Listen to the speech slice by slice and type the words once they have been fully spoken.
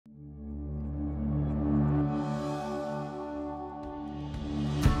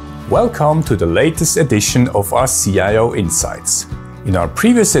Welcome to the latest edition of our CIO Insights. In our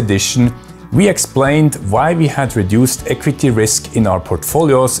previous edition, we explained why we had reduced equity risk in our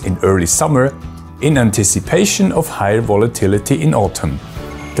portfolios in early summer in anticipation of higher volatility in autumn.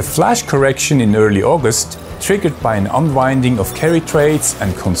 The flash correction in early August, triggered by an unwinding of carry trades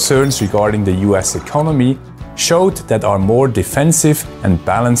and concerns regarding the US economy, showed that our more defensive and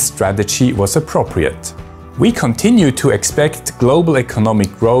balanced strategy was appropriate. We continue to expect global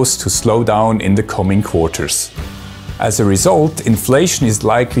economic growth to slow down in the coming quarters. As a result, inflation is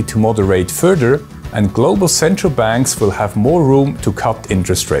likely to moderate further, and global central banks will have more room to cut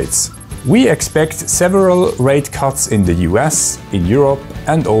interest rates. We expect several rate cuts in the US, in Europe,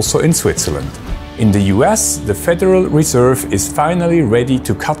 and also in Switzerland. In the US, the Federal Reserve is finally ready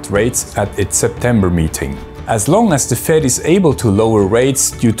to cut rates at its September meeting. As long as the Fed is able to lower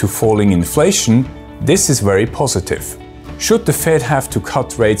rates due to falling inflation, this is very positive. Should the Fed have to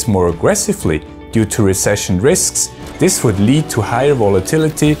cut rates more aggressively due to recession risks, this would lead to higher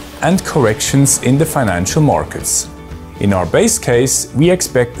volatility and corrections in the financial markets. In our base case, we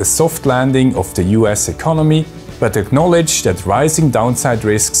expect a soft landing of the US economy, but acknowledge that rising downside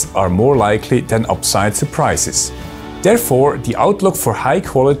risks are more likely than upside surprises. Therefore, the outlook for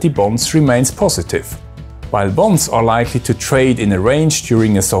high-quality bonds remains positive. While bonds are likely to trade in a range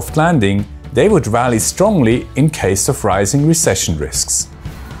during a soft landing, they would rally strongly in case of rising recession risks.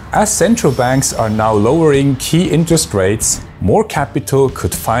 As central banks are now lowering key interest rates, more capital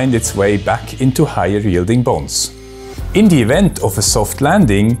could find its way back into higher-yielding bonds. In the event of a soft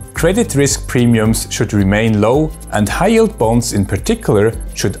landing, credit risk premiums should remain low, and high-yield bonds in particular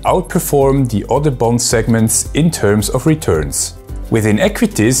should outperform the other bond segments in terms of returns. Within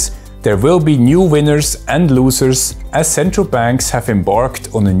equities, there will be new winners and losers as central banks have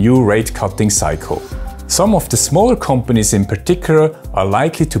embarked on a new rate-cutting cycle. Some of the smaller companies in particular are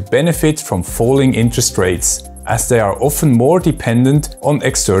likely to benefit from falling interest rates, as they are often more dependent on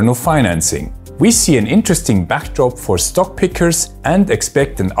external financing. We see an interesting backdrop for stock pickers and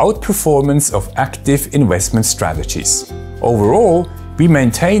expect an outperformance of active investment strategies. Overall, we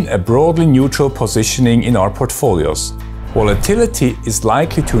maintain a broadly neutral positioning in our portfolios. Volatility is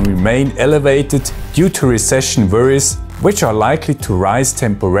likely to remain elevated due to recession worries, which are likely to rise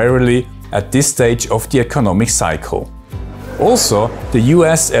temporarily at this stage of the economic cycle. Also, the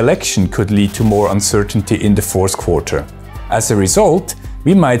US election could lead to more uncertainty in the fourth quarter. As a result,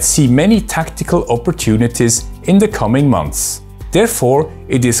 we might see many tactical opportunities in the coming months. Therefore,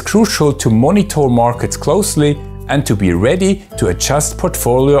 it is crucial to monitor markets closely and to be ready to adjust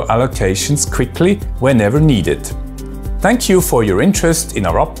portfolio allocations quickly whenever needed. Thank you for your interest in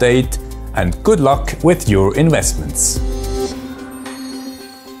our update, and good luck with your investments.